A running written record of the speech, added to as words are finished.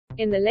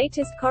In the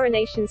latest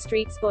Coronation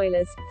Street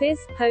spoilers, Fizz,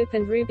 Hope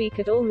and Ruby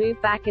could all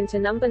move back into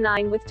number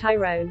 9 with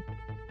Tyrone.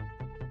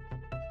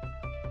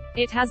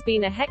 It has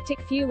been a hectic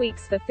few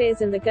weeks for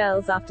Fizz and the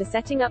girls after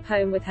setting up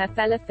home with her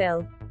fella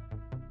Phill.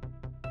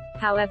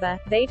 However,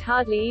 they'd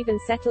hardly even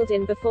settled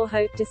in before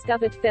Hope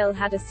discovered Phill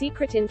had a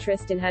secret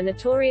interest in her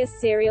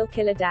notorious serial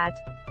killer dad.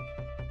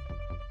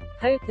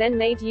 Hope then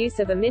made use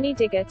of a mini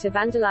digger to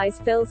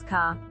vandalize Phil's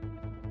car.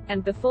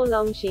 And before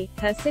long she,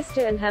 her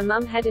sister and her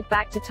mum headed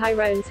back to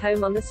Tyrone's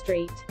home on the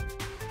street.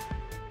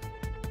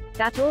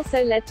 That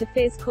also led to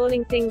Fizz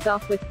calling things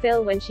off with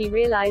Phill when she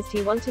realized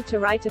he wanted to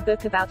write a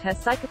book about her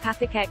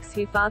psychopathic ex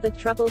who fathered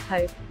troubled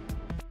Hope.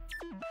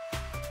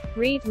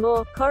 Read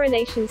more.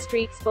 Coronation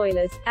Street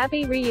spoilers.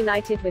 Abby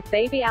reunited with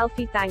baby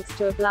Alfie thanks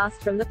to a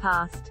blast from the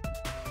past.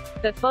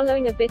 But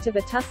following a bit of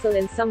a tussle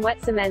in some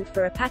wet cement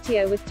for a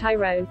patio with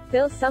Tyrone,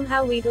 Phill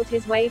somehow wheedled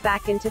his way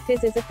back into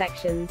Fizz's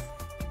affections.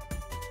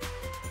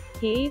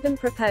 He even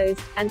proposed,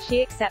 and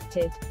she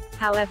accepted.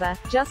 However,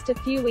 just a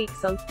few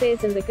weeks on,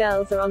 Fizz and the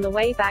girls are on the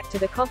way back to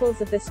the cobbles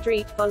of the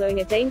street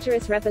following a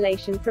dangerous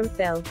revelation from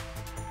Phill.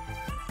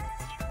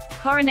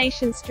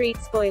 Coronation Street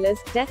spoilers,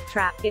 Death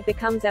Trap. It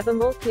becomes ever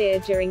more clear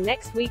during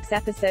next week's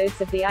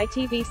episodes of the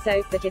ITV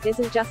soap that it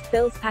isn't just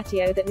Phil's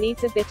patio that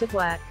needs a bit of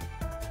work.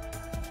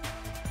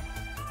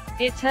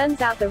 It turns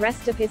out the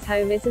rest of his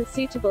home isn't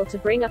suitable to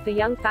bring up a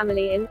young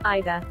family in,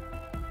 either.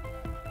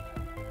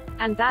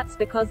 And that's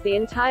because the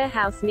entire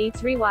house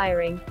needs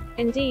rewiring.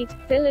 Indeed,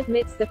 Phill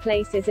admits the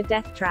place is a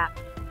death trap.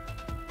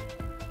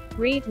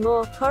 Read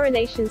more.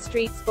 Coronation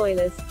Street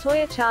spoilers.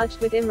 Toya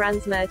charged with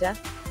Imran's murder.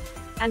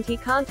 And he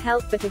can't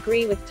help but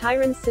agree with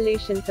Tyrone's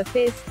solution for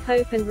Fizz,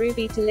 Hope and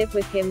Ruby to live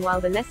with him while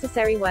the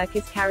necessary work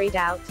is carried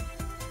out.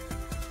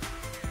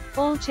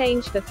 All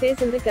change for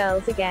Fizz and the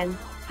girls again.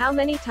 How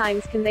many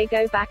times can they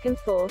go back and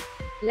forth?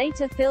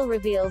 Later Phill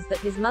reveals that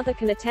his mother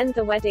can attend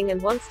the wedding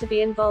and wants to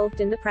be involved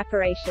in the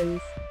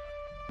preparations.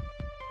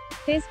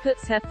 Fizz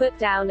puts her foot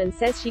down and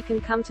says she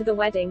can come to the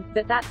wedding,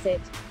 but that's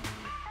it.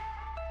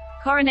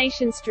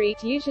 Coronation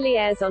Street usually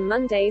airs on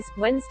Mondays,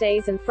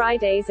 Wednesdays and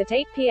Fridays at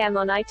 8 p.m.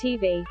 on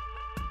ITV.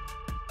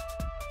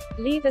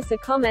 Leave us a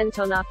comment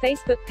on our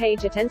Facebook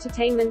page at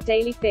Entertainment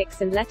Daily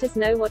Fix and let us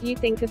know what you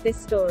think of this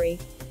story.